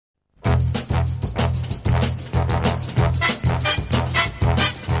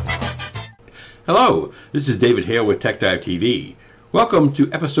Hello, this is David Hale with TechDiveTV. Welcome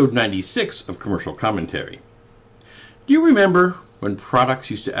to episode 96 of Commercial Commentary. Do you remember when products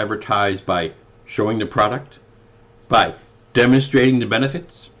used to advertise by showing the product? By demonstrating the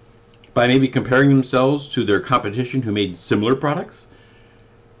benefits? By maybe comparing themselves to their competition who made similar products?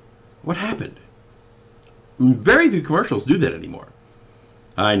 What happened? Very few commercials do that anymore.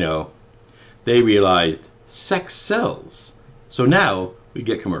 I know. They realized sex sells. So now we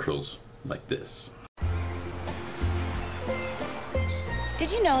get commercials like this.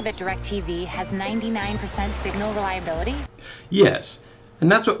 Did you know that DirecTV has 99% signal reliability? Yes,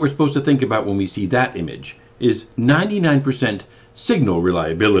 and that's what we're supposed to think about when we see that image, is 99% signal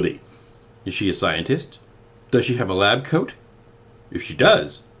reliability. Is she a scientist? Does she have a lab coat? If she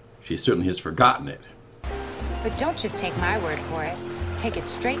does, she certainly has forgotten it. But don't just take my word for it. Take it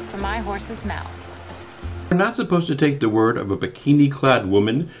straight from my horse's mouth. We're not supposed to take the word of a bikini-clad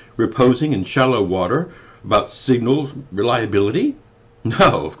woman reposing in shallow water about signal reliability?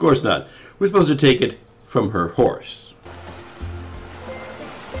 No, of course not. We're supposed to take it from her horse.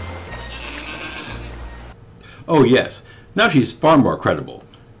 Oh yes, now she's far more credible.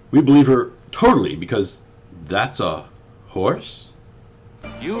 We believe her totally because that's a horse?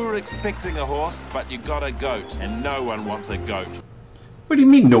 You were expecting a horse, but you got a goat, and no one wants a goat. What do you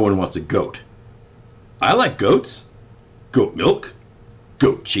mean no one wants a goat? I like goats. Goat milk.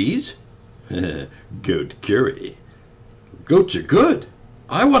 Goat cheese. Goat curry. Goats are good.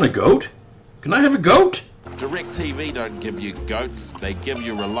 I want a goat. Can I have a goat? DirecTV don't give you goats, they give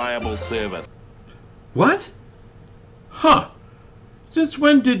you reliable service. What? Huh. Since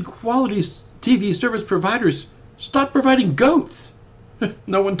when did quality TV service providers stop providing goats?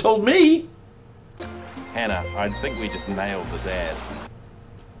 No one told me. Hannah, I think we just nailed this ad.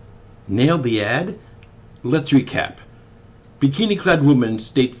 Nailed the ad? Let's recap. Bikini-clad woman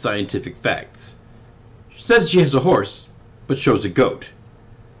states scientific facts. Says she has a horse, but shows a goat.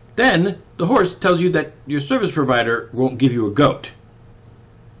 Then, the horse tells you that your service provider won't give you a goat.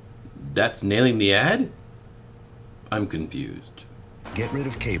 That's nailing the ad? I'm confused. Get rid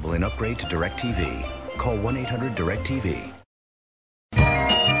of cable and upgrade to DirecTV. Call 1-800-DirecTV.